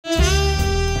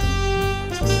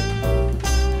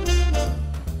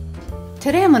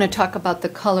Today I'm going to talk about the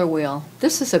color wheel.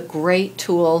 This is a great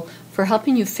tool for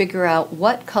helping you figure out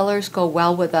what colors go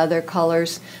well with other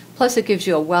colors. Plus it gives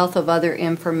you a wealth of other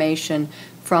information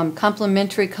from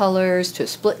complementary colors to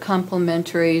split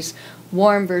complementaries,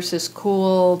 warm versus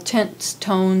cool, tints,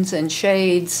 tones, and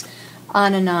shades,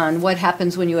 on and on. What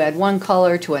happens when you add one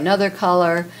color to another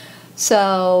color.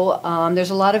 So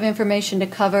there's a lot of information to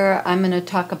cover. I'm going to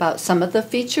talk about some of the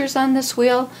features on this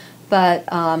wheel. But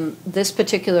this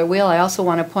particular wheel, I also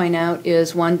want to point out,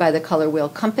 is one by the Color Wheel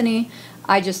Company.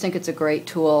 I just think it's a great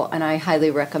tool and I highly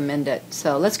recommend it.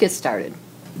 So let's get started.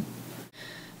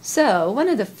 So one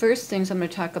of the first things I'm going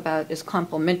to talk about is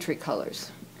complementary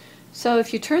colors. So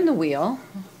if you turn the wheel,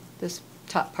 this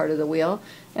top part of the wheel,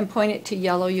 and point it to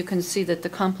yellow, you can see that the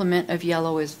complement of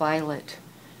yellow is violet.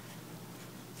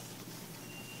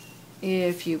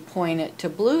 If you point it to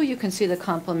blue, you can see the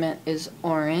complement is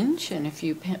orange, and if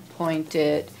you point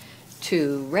it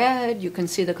to red, you can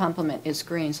see the complement is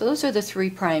green. So those are the three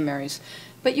primaries.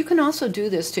 But you can also do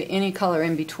this to any color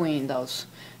in between those.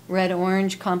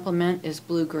 Red-orange complement is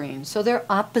blue-green. So they're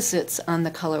opposites on the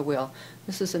color wheel.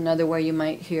 This is another way you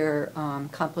might hear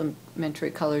complementary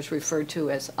colors referred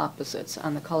to as opposites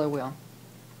on the color wheel.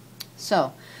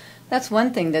 So that's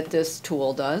one thing that this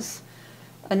tool does.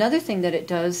 Another thing that it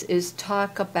does is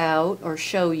talk about or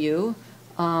show you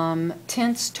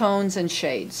tints, tones, and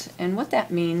shades. And what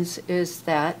that means is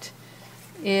that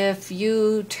if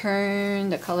you turn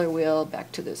the color wheel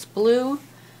back to this blue,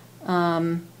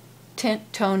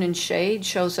 tint, tone, and shade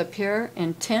shows up here.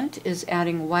 And tint is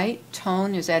adding white,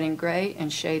 tone is adding gray,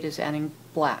 and shade is adding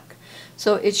black.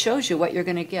 So it shows you what you're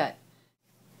going to get.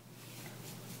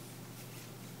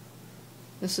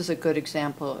 This is a good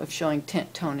example of showing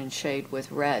tint, tone, and shade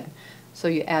with red. So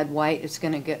you add white, it's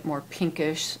going to get more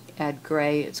pinkish. Add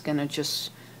gray, it's going to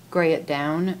just gray it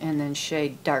down, and then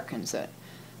shade darkens it.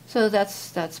 So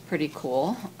that's pretty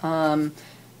cool. The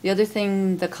other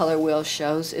thing the color wheel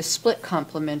shows is split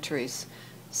complementaries.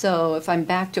 So if I'm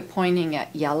back to pointing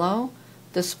at yellow,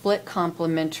 the split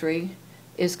complementary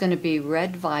is going to be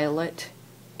red-violet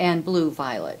and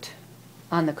blue-violet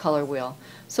on the color wheel.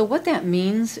 So what that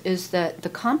means is that the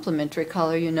complementary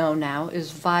color you know now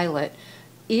is violet.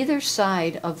 Either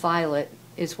side of violet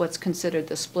is what's considered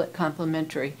the split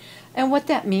complementary. And what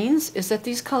that means is that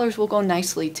these colors will go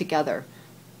nicely together.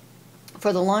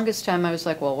 For the longest time I was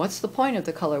like, well, what's the point of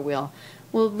the color wheel?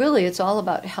 Well, really it's all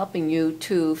about helping you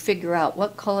to figure out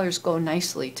what colors go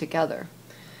nicely together.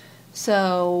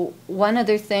 So one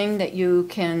other thing that you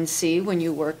can see when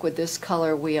you work with this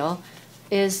color wheel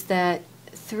is that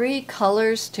three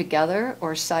colors together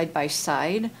or side by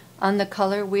side on the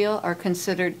color wheel are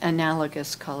considered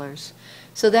analogous colors.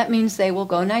 So that means they will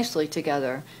go nicely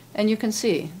together. And you can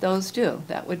see those do.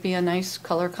 That would be a nice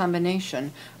color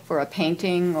combination for a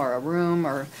painting or a room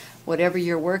or whatever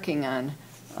you're working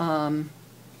on.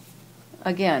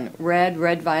 Again, red,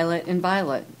 red-violet, and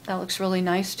violet. That looks really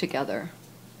nice together.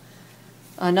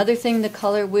 Another thing the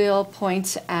color wheel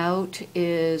points out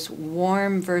is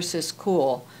warm versus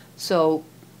cool. So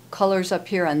colors up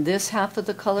here on this half of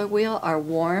the color wheel are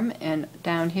warm and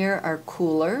down here are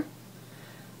cooler.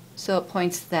 So it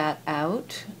points that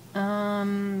out.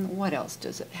 What else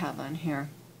does it have on here?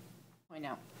 Point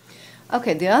out.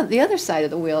 Okay, the other side of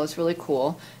the wheel is really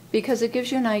cool because it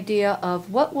gives you an idea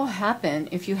of what will happen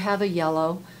if you have a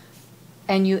yellow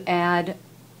and you add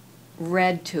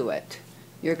red to it.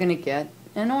 You're going to get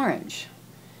an orange.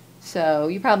 So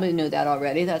you probably knew that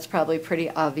already. That's probably pretty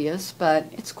obvious, but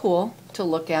it's cool to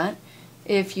look at.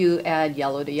 If you add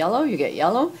yellow to yellow, you get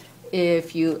yellow.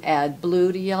 If you add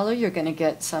blue to yellow, you're going to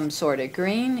get some sort of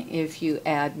green. If you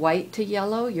add white to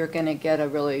yellow, you're going to get a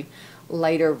really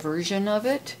lighter version of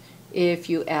it. If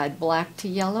you add black to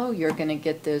yellow, you're going to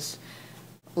get this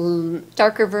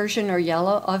darker version or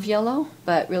yellow,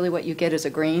 but really what you get is a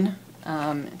green.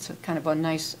 It's a kind of a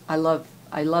nice, I love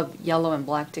yellow and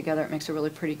black together. It makes a really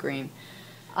pretty green.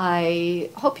 I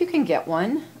hope you can get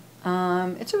one.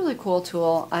 It's a really cool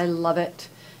tool. I love it.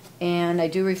 And I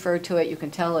do refer to it. You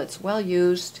can tell it's well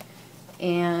used.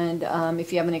 And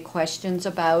if you have any questions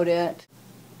about it,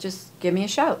 just give me a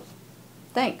shout.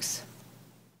 Thanks.